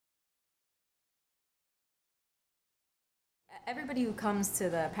Everybody who comes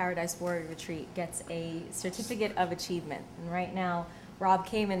to the Paradise Warrior Retreat gets a certificate of achievement. And right now, Rob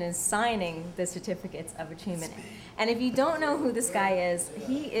Kaman is signing the certificates of achievement. And if you don't know who this guy is,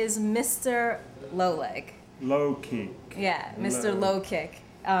 he is Mr. Low Leg. Low kick. Yeah, Mr. Low Kick.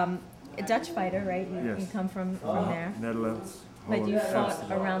 A Dutch fighter, right? You come from there. Netherlands. But you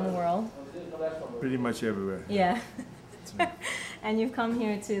fought around the world. Pretty much everywhere. Yeah. And you've come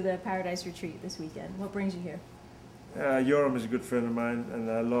here to the Paradise Retreat this weekend. What brings you here? Joram is a good friend of mine, and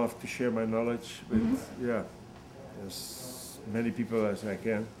I love to share my knowledge with as many people as I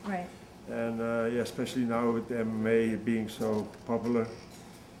can. Right. And especially now with the MMA being so popular,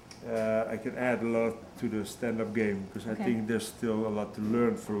 I can add a lot to the stand-up game because I think there's still a lot to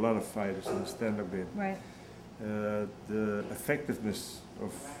learn for a lot of fighters in the stand-up game. Right. The effectiveness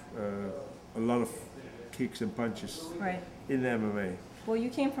of a lot of kicks and punches in the MMA. Well, you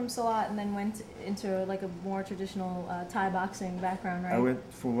came from Salat and then went into like a more traditional Thai boxing background, right? I went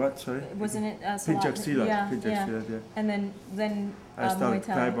from what? Sorry. Wasn't it Salat? Silat. Yeah. And then I started Muay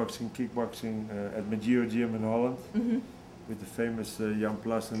Thai. Thai boxing, kickboxing at Magiro Gym in Holland with the famous Jan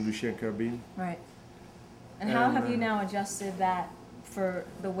Plas and Lucien Carbine. Right. And how have you now adjusted that for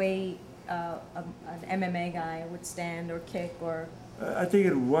the way an MMA guy would stand or kick or? I think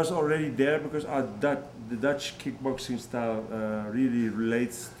it was already there because the Dutch kickboxing style really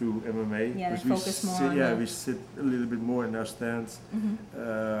relates to MMA. Yeah, they focus more on we sit a little bit more in our stance.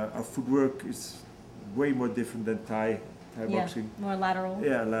 Our footwork is way more different than Thai boxing. More lateral.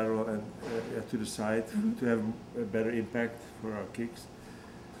 Yeah, lateral and to the side to have a better impact for our kicks.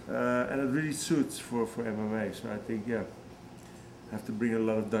 And it really suits for MMA. So I think, I have to bring a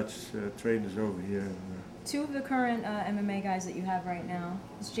lot of Dutch trainers over here. Two of the current MMA guys that you have right now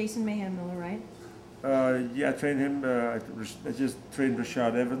is Jason Mayhem Miller, right? I trained him. I just trained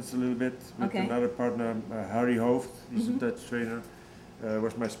Rashad Evans a little bit with another partner, Harry Hoofd. He's a Dutch trainer.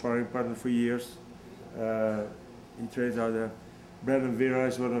 Was my sparring partner for years. He trains out there. Brandon Vera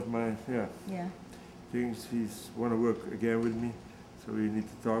is one of my things. He's want to work again with me, so we need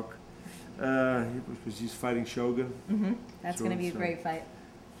to talk. Because he's fighting Shogun. That's going to be a great fight.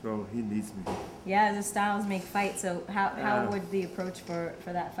 So he needs me. Yeah, the styles make fights. So how would the approach for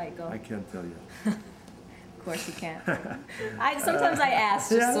that fight go? I can't tell you. Of course you can't. Sometimes I ask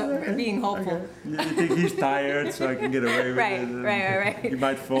just so being hopeful. Okay. You think he's tired, so I can get away with it. Right. He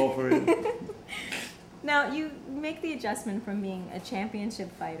might fall for it. Now you make the adjustment from being a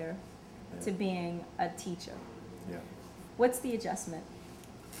championship fighter to being a teacher. Yeah. What's the adjustment?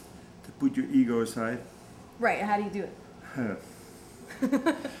 To put your ego aside. Right. How do you do it?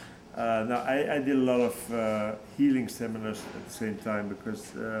 I did a lot of healing seminars at the same time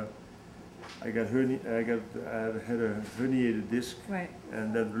because I had a herniated disc,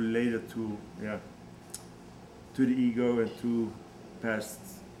 and that related to the ego and to past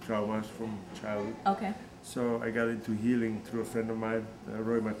traumas from childhood. Okay. So I got into healing through a friend of mine,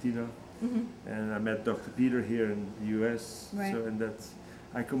 Roy Martina, and I met Dr. Peter here in the U.S. Right. So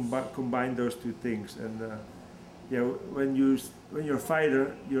I combined those two things and. When you're a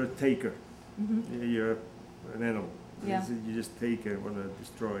fighter, you're a taker. You're an animal. Yeah. You just take and want to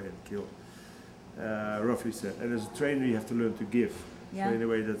destroy and kill. Roughly said. And as a trainer, you have to learn to give. Yeah. So in a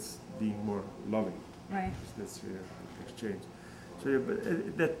way, that's being more loving. Right. That's the exchange. So but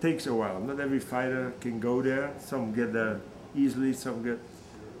that takes a while. Not every fighter can go there. Some get there easily. Some get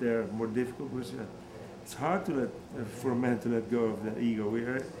there more difficult. Because it's hard for a man to let go of that ego. We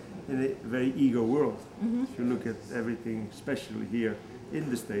are in a very ego world. If you look at everything, especially here in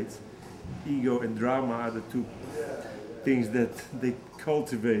the States, ego and drama are the two things that they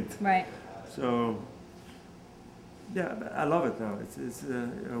cultivate. Right. So, I love it now. It's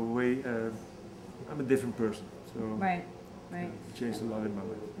a way. I'm a different person. So Right. It changed a lot in my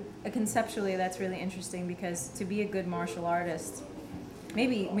life. Conceptually, that's really interesting because to be a good martial artist,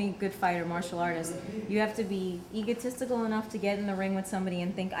 maybe a good fighter, martial artist, you have to be egotistical enough to get in the ring with somebody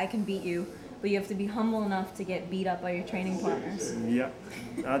and think, I can beat you, but you have to be humble enough to get beat up by your training partners. Yeah,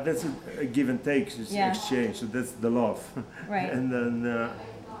 that's a give and take, it's exchange, so that's the love. Right. And then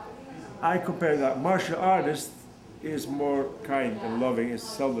I compare that martial artist is more kind and loving, is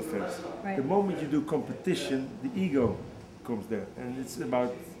self-defense. Right. The moment you do competition, the ego comes there, and it's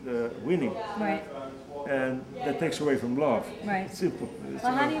about winning. Right. And that takes away from love. Right. It's simple.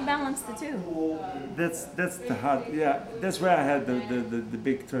 Well, how do you balance the two? That's the hard. Yeah, that's where I had the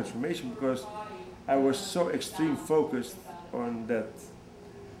big transformation because I was so extreme focused on that.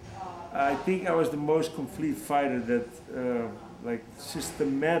 I think I was the most complete fighter that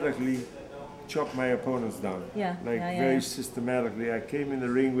systematically chopped my opponents down. Very systematically. I came in the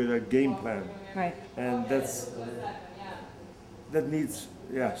ring with a game plan. Right. And that needs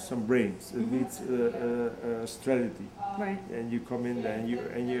some brains. It needs strategy. Right. And you come in there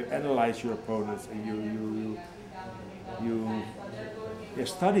and you analyze your opponents and you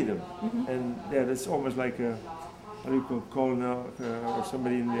study them. And that's almost like a how do you call now or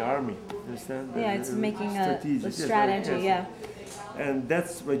somebody in the army. Understand? Yeah, it's making a strategic, strategy. yes. And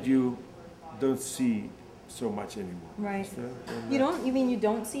that's what you don't see so much anymore. Right. And, you don't? You mean you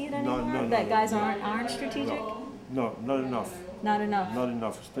don't see it anymore? No, that guys aren't strategic? No, not enough. Not enough. Not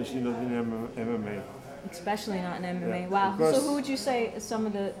enough, especially not in MMA. Especially not in MMA. Yeah, Wow. because So who would you say is some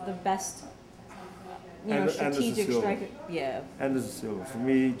of the best, strategic strikers? Yeah. Anderson Silva. For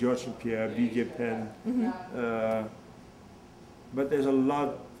me, George St. Pierre, BJ Penn. But there's a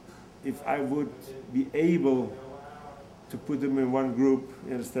lot. If I would be able to put them in one group,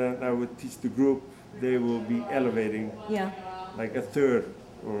 you understand, I would teach the group, they will be elevating like a third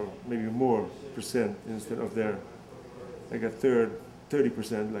or maybe more percent instead of their, like a third,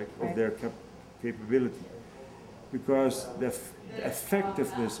 30% like of their capability. Because the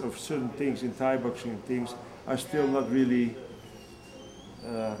effectiveness of certain things in Thai boxing things are still not really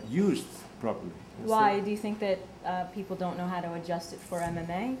used properly. Why? Do you think that people don't know how to adjust it for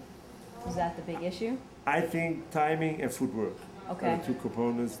MMA? Is that the big issue? I think timing and footwork are the two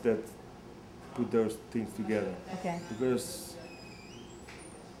components that put those things together. Okay. Because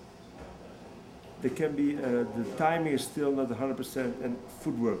there can be, the timing is still not 100% and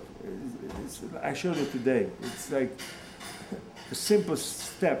footwork. I showed it today. It's like a simple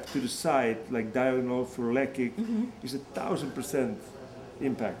step to the side, like diagonal for a leg kick, is 1,000%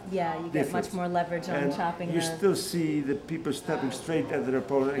 impact. Yeah, you get much more leverage on and chopping. You still see the people stepping straight at their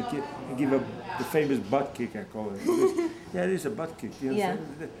opponent and give the famous butt kick, I call it. It is a butt kick. You know,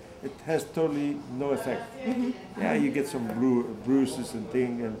 it has totally no effect. Yeah, you get some bruises and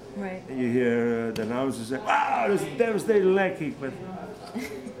things, and you hear the announcers say, "Wow, this is a devastating leg kick," but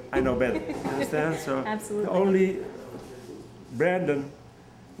I know better. You understand? So absolutely. Brandon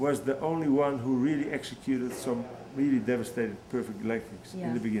was the only one who really executed some really devastated perfect leg kicks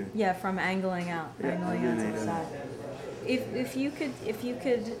in the beginning. Yeah, from angling out, angling out to the side. If you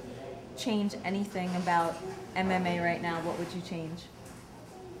could change anything about MMA right now, what would you change?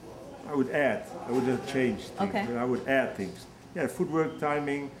 I would add. I wouldn't change things, Okay. but I would add things. Yeah, footwork,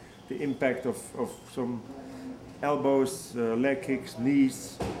 timing, the impact of some elbows, leg kicks,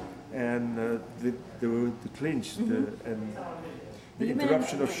 knees, and the clinch, and the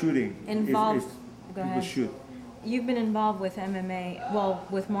interruption of shooting. Involved. If Go people ahead. shoot. You've been involved with MMA, well,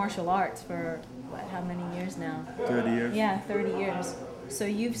 with martial arts for what, how many years now? 30 years. Yeah, 30 years. So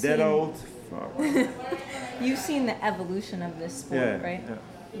you've seen. That old? Fuck. You've seen the evolution of this sport, right? Yeah.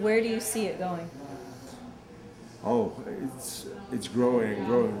 Where do you see it going? Oh, it's growing.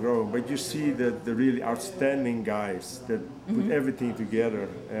 But you see that the really outstanding guys that put everything together,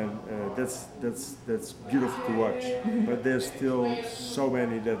 and that's beautiful to watch. But there's still so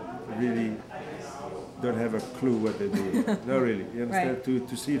many that really don't have a clue what they're doing. No, really. You understand?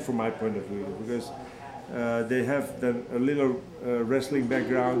 To see it from my point of view, because they have done a little wrestling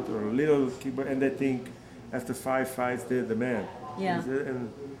background or a little kickboxing, and they think after 5 fights they're the man. Yeah.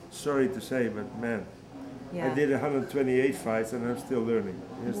 And sorry to say, but man. Yeah. I did 128 fights and I'm still learning.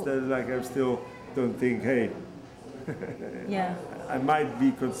 Instead, like I still don't think, hey, yeah. I might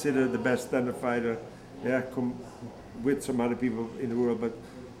be considered the best stand-up fighter, with some other people in the world, but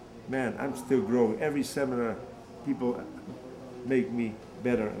man, I'm still growing. Every seminar, people make me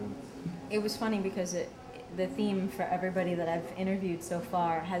better. It was funny because the theme for everybody that I've interviewed so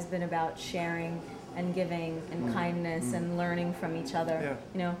far has been about sharing and giving and kindness and learning from each other. Yeah.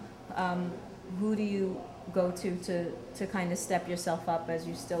 You know, who do you go to kind of step yourself up as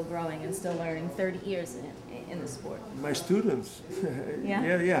you're still growing and still learning 30 years in the sport? My students.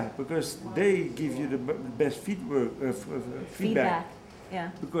 Yeah? Because they give you the best feedback.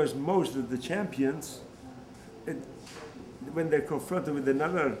 Yeah. Because most of the champions, when they're confronted with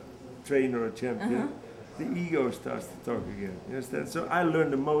another trainer or champion, the ego starts to talk again. You understand? So I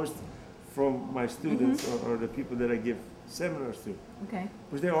learn the most from my students or the people that I give seminars to. Okay.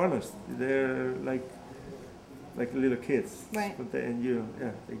 Because they're honest. They're like little kids. Right. And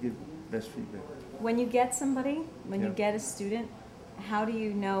they give best feedback. When you get somebody, when you get a student, how do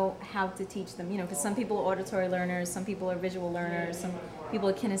you know how to teach them? You know, because some people are auditory learners, some people are visual learners, some people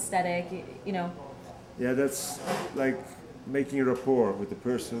are kinesthetic, you know. Yeah, that's like making a rapport with the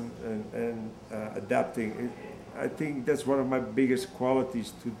person and adapting. I think that's one of my biggest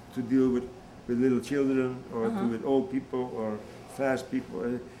qualities to deal with little children or with old people or fast people.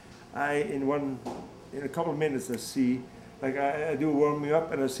 In a couple of minutes I see like I do warming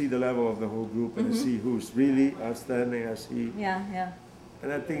up and I see the level of the whole group and I see who's really outstanding. I see, Yeah.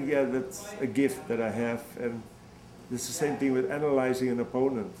 and I think that's a gift that I have, and it's the same thing with analyzing an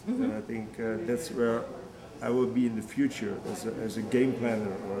opponent. And I think that's where I will be in the future as a game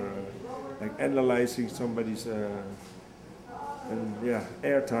planner or like analyzing somebody's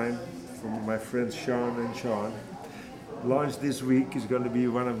airtime from my friends Sean and Sean. Launch this week is going to be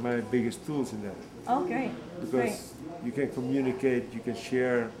one of my biggest tools in that. Oh, great. Because you can communicate, you can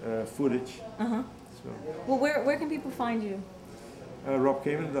share footage. Uh-huh. So, Well, where can people find you?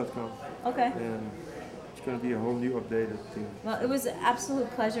 robkaman.com. Okay. And it's going to be a whole new updated thing. Well, it was an absolute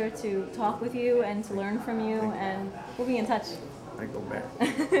pleasure to talk with you and to learn from you, and we'll be in touch. I go back.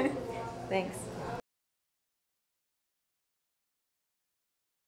 Thanks.